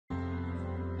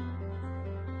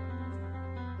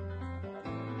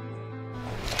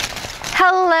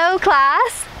Hello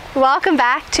class! Welcome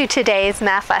back to today's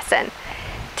math lesson.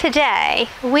 Today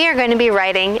we are going to be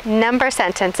writing number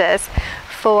sentences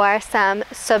for some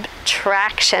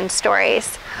subtraction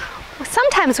stories.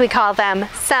 Sometimes we call them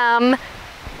some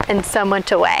and some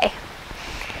went away.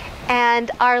 And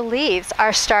our leaves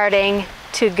are starting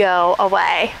to go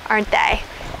away, aren't they?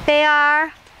 They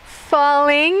are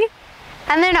falling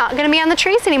and they're not going to be on the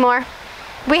trees anymore.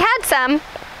 We had some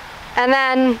and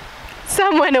then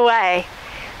some went away.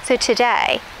 So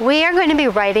today we are going to be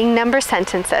writing number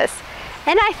sentences,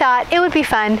 and I thought it would be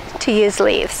fun to use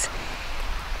leaves.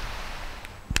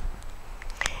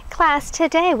 Class,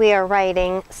 today we are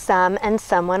writing some and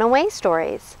some went away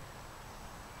stories.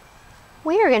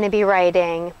 We are going to be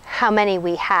writing how many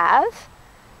we have,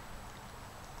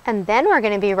 and then we're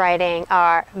going to be writing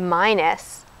our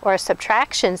minus or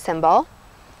subtraction symbol,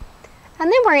 and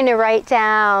then we're going to write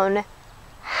down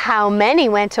how many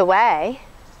went away,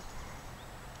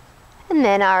 and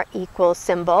then our equal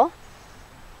symbol,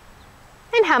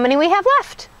 and how many we have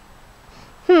left.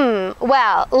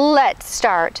 Well, let's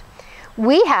start.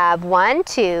 We have 1,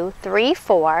 2, 3,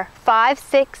 4, 5,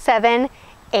 6, 7,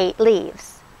 8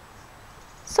 leaves.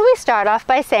 So we start off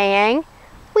by saying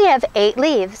we have 8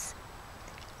 leaves,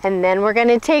 and then we're going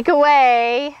to take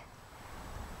away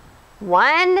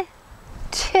 1,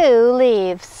 2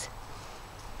 leaves.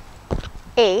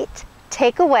 8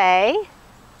 take away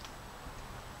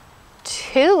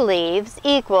 2 leaves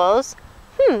equals,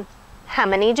 how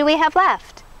many do we have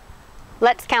left?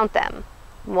 Let's count them.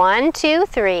 1, 2,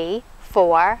 3,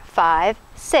 4, 5,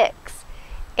 6.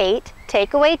 8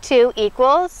 take away 2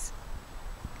 equals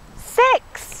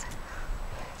 6.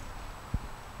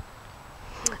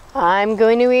 I'm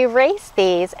going to erase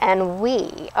these and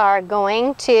we are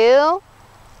going to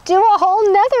do a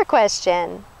whole nother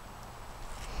question.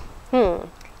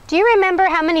 Do you remember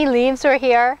how many leaves were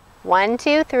here? 1,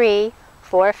 2, 3,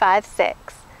 4, 5,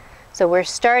 6. So we're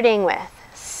starting with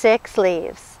 6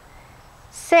 leaves.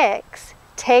 6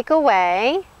 take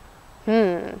away,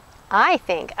 I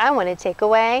think I want to take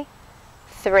away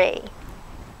 3.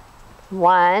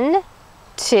 1,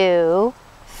 2,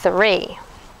 3.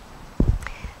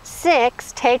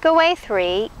 6 take away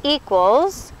 3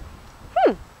 equals,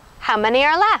 how many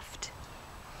are left?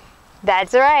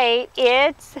 That's right,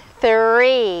 it's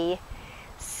 3.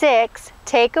 6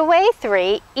 take away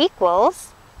 3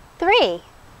 equals 3.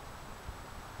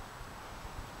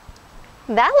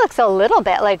 That looks a little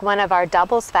bit like one of our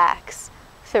doubles facts.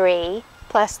 3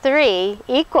 plus 3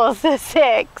 equals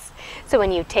 6. So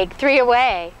when you take 3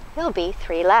 away, there'll be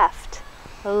 3 left.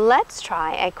 Let's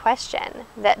try a question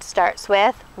that starts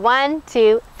with 1,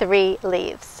 2, 3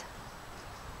 leaves.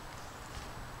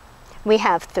 We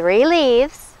have 3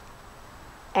 leaves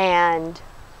and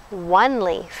 1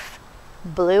 leaf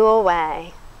blew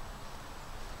away.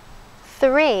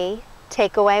 3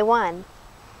 take away 1.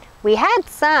 We had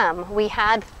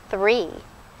 3,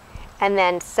 and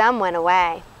then some went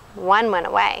away. 1 went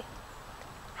away.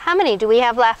 How many do we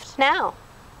have left now?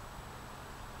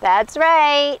 That's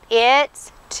right,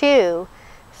 it's 2.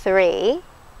 3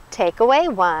 take away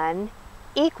 1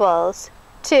 equals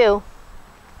 2.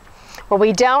 Well,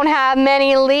 we don't have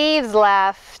many leaves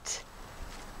left.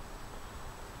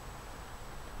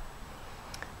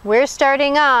 We're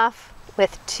starting off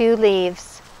with 2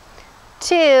 leaves.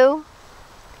 2,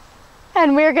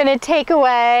 and we're going to take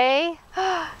away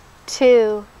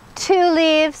 2. 2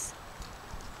 leaves,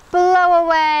 blow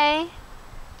away.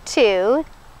 2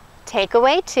 take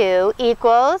away 2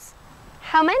 equals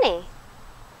how many?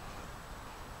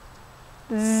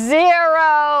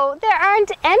 0. There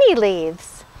aren't any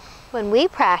leaves. When we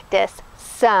practice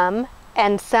some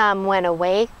and some went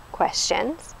away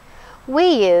questions,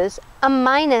 we use a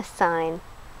minus sign.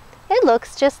 It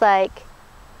looks just like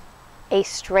a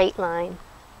straight line.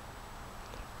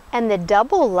 And the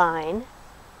double line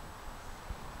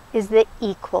is the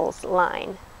equals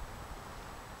line.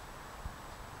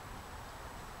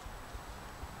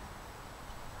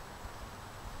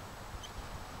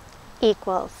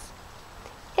 Equals.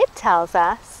 It tells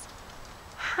us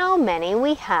how many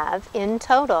we have in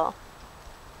total.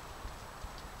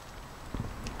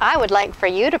 I would like for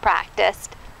you to practice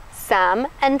some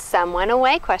and some went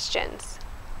away questions.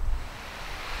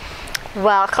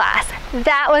 Well, class,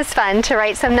 that was fun to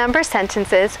write some number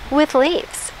sentences with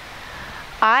leaves.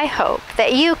 I hope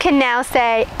that you can now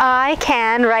say, I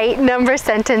can write number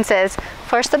sentences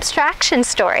for subtraction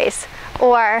stories,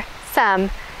 or some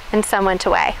and some went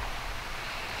away.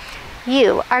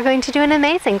 You are going to do an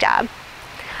amazing job.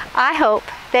 I hope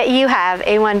that you have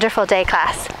a wonderful day,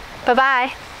 class.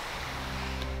 Bye-bye.